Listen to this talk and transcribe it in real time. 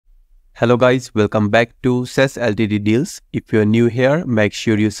Hello guys, welcome back to SaaS Ltd deals. If you're new here, make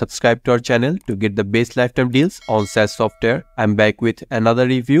sure you subscribe to our channel to get the best lifetime deals on SaaS software. I'm back with another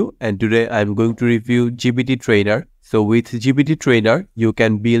review and today I'm going to review GPT-trainer. So with GPT-trainer, you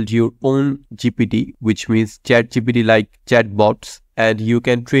can build your own GPT, which means ChatGPT like chatbots, and you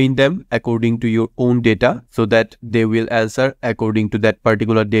can train them according to your own data so that they will answer according to that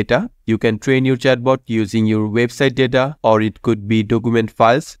particular data. You can train your chatbot using your website data, or it could be document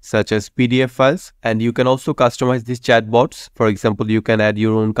files such as PDF files, and you can also customize these chatbots. For example, you can add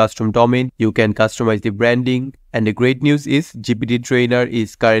your own custom domain, you can customize the branding. And the great news is GPT-trainer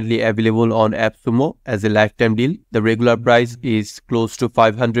is currently available on Appsumo as a lifetime deal. The regular price is close to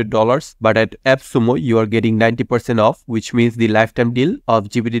 $500, but at Appsumo you are getting 90% off, which means the lifetime deal of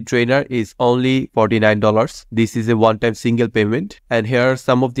GPT-trainer is only $49. This is a one-time single payment, and here are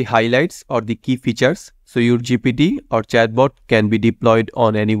some of the highlights or the key features. So your GPT or chatbot can be deployed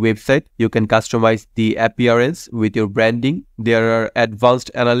on any website. You can customize the appearance with your branding. There are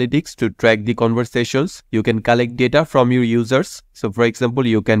advanced analytics to track the conversations. You can collect data from your users. So for example,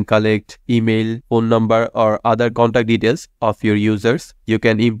 you can collect email, phone number, or other contact details of your users. You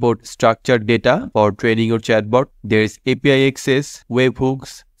can import structured data for training your chatbot. There is API access,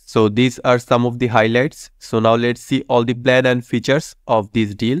 webhooks. So these are some of the highlights. So now let's see all the plan and features of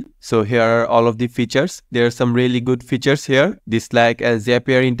this deal. So here are all of the features. There are some really good features here. The Slack and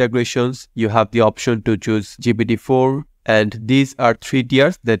Zapier integrations. You have the option to choose GPT-4. And these are 3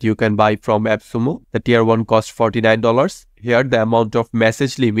 tiers that you can buy from Appsumo. The tier 1 costs $49. Here the amount of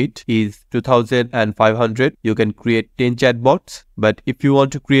message limit is 2,500. You can create 10 chatbots. But if you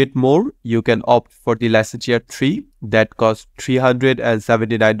want to create more, you can opt for the license tier 3. That costs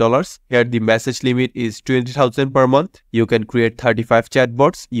 $379. Here the message limit is 20,000 per month. You can create 35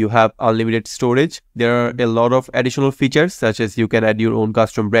 chatbots. You have unlimited storage. There are a lot of additional features such as you can add your own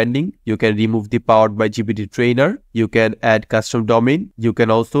custom branding. You can remove the powered by GPT trainer. You can add custom domain. You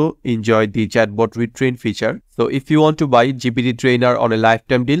can also enjoy the chatbot retrain feature. So if you want to buy GPT trainer on a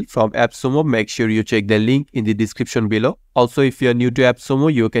lifetime deal from Appsumo, make sure you check the link in the description below. Also, if you are new to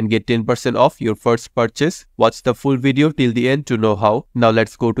Appsumo, you can get 10% off your first purchase. Watch the full video till the end to know how. Now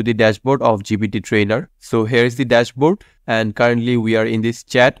let's go to the dashboard of GPT trainer. So here is the dashboard, and currently we are in this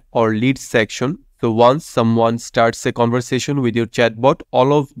chat or leads section. So once someone starts a conversation with your chatbot,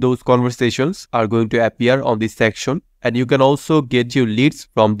 all of those conversations are going to appear on this section. And you can also get your leads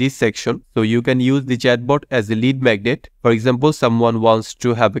from this section. So you can use the chatbot as a lead magnet. For example, someone wants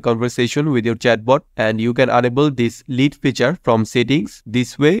to have a conversation with your chatbot, and you can enable this lead feature from settings.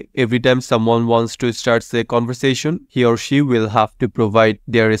 This way, every time someone wants to start a conversation, he or she will have to provide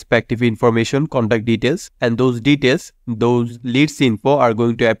their respective information, contact details, and those details, those leads info are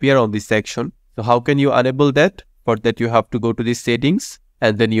going to appear on this section. So how can you enable that? For that, you have to go to the settings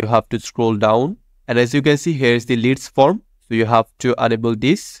and then you have to scroll down. And as you can see, here is the leads form. So you have to enable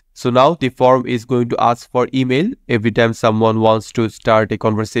this. So now the form is going to ask for email every time someone wants to start a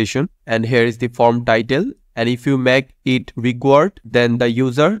conversation. And here is the form title. And if you make it required, then the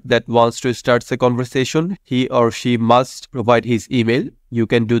user that wants to start a conversation, he or she must provide his email. You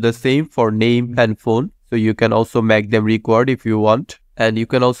can do the same for name and phone. So you can also make them required if you want. And you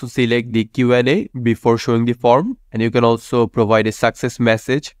can also select the Q&A before showing the form. And you can also provide a success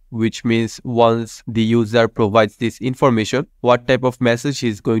message, which means once the user provides this information, what type of message he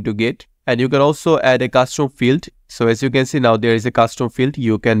is going to get. And you can also add a custom field. So as you can see now, there is a custom field.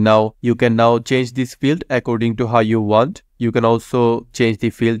 You can now change this field according to how you want. You can also change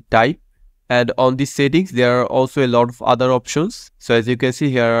the field type. And on the settings, there are also a lot of other options. So as you can see,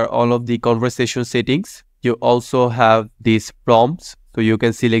 here are all of the conversation settings. You also have these prompts. So you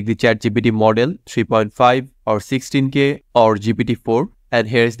can select the ChatGPT model 3.5 or 16K or GPT-4. And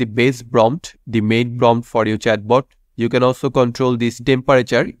here is the base prompt, the main prompt for your chatbot. You can also control this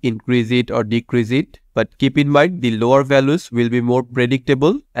temperature, increase it or decrease it. But keep in mind, the lower values will be more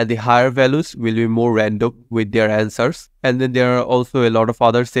predictable and the higher values will be more random with their answers. And then there are also a lot of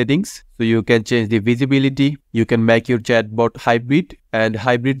other settings. So you can change the visibility. You can make your chatbot hybrid, and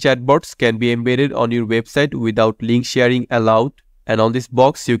hybrid chatbots can be embedded on your website without link sharing allowed. And on this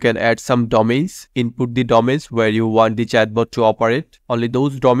box, you can add some domains, input the domains where you want the chatbot to operate. Only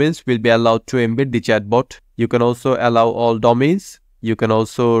those domains will be allowed to embed the chatbot. You can also allow all domains. You can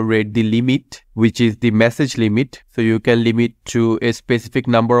also rate the limit, which is the message limit. So you can limit to a specific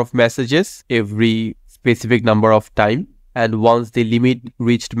number of messages every specific number of time. And once the limit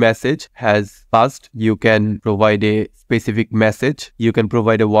reached message has passed, you can provide a specific message. You can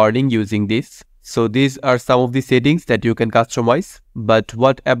provide a warning using this. So these are some of the settings that you can customize. But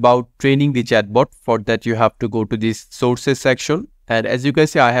what about training the chatbot? For that, you have to go to this sources section. And as you can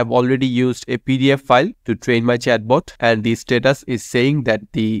see, I have already used a PDF file to train my chatbot, and the status is saying that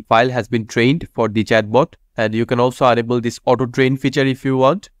the file has been trained for the chatbot. And you can also enable this auto train feature if you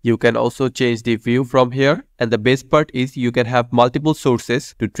want. You can also change the view from here. And the best part is you can have multiple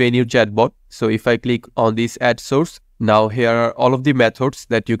sources to train your chatbot. So if I click on this add source, now here are all of the methods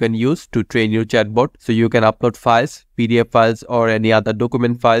that you can use to train your chatbot. So you can upload files, PDF files or any other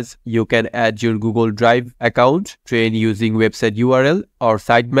document files. You can add your Google Drive account, train using website URL or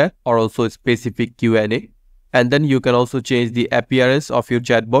sitemap or also specific Q&A. And then you can also change the appearance of your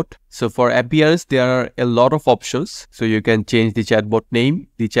chatbot. So for appearance, there are a lot of options. So you can change the chatbot name,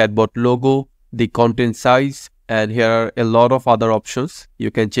 the chatbot logo, the content size, and here are a lot of other options.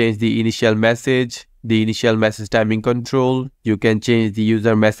 You can change the initial message, the initial message timing control. You can change the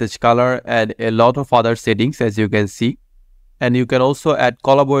user message color and a lot of other settings as you can see. And you can also add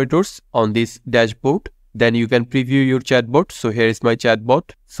collaborators on this dashboard. Then you can preview your chatbot. So here is my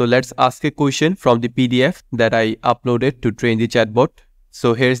chatbot. So let's ask a question from the PDF that I uploaded to train the chatbot.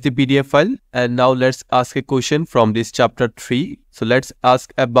 So here's the PDF file. And now let's ask a question from this chapter 3. So let's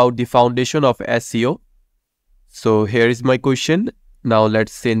ask about the foundation of SEO. So here is my question. Now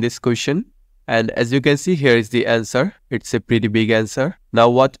let's send this question. And as you can see, here is the answer. It's a pretty big answer. Now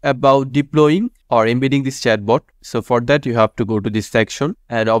what about deploying or embedding this chatbot? So for that, you have to go to this section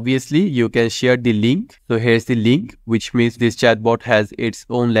and obviously you can share the link. So here's the link, which means this chatbot has its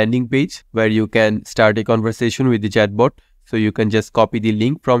own landing page where you can start a conversation with the chatbot. So you can just copy the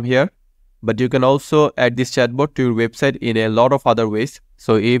link from here. But you can also add this chatbot to your website in a lot of other ways.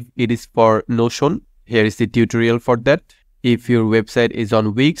 So if it is for Notion, here is the tutorial for that. If your website is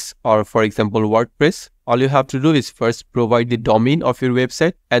on Wix or for example WordPress, all you have to do is first provide the domain of your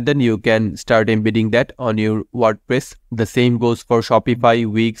website and then you can start embedding that on your WordPress. The same goes for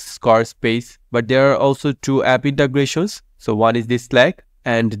Shopify, Wix, Squarespace. But there are also two app integrations. So one is the Slack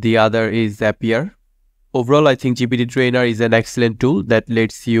and the other is Zapier. Overall, I think GPT-trainer is an excellent tool that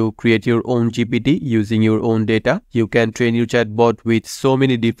lets you create your own GPT using your own data. You can train your chatbot with so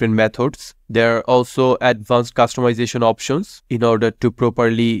many different methods. There are also advanced customization options in order to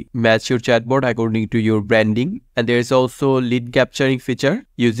properly match your chatbot according to your branding. And there is also lead capturing feature.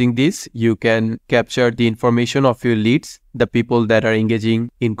 Using this, you can capture the information of your leads, the people that are engaging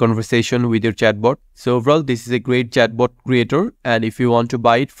in conversation with your chatbot. So overall, this is a great chatbot creator. And if you want to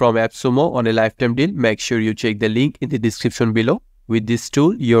buy it from Appsumo on a lifetime deal, make sure you check the link in the description below. With this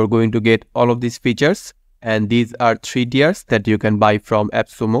tool, you're going to get all of these features. And these are 3 tiers that you can buy from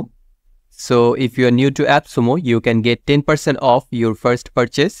Appsumo. So if you are new to Appsumo, you can get 10% off your first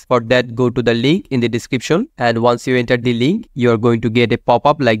purchase. For that, go to the link in the description. And once you enter the link, you are going to get a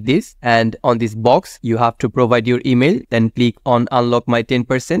pop-up like this. And on this box, you have to provide your email. Then click on unlock my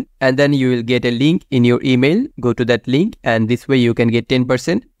 10%. And then you will get a link in your email. Go to that link and this way you can get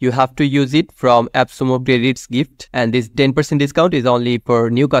 10%. You have to use it from Appsumo Credits Gift. And this 10% discount is only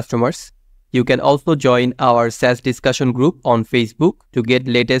for new customers. You can also join our SaaS discussion group on Facebook to get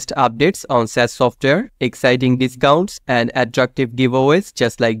latest updates on SaaS software, exciting discounts, and attractive giveaways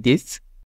just like this.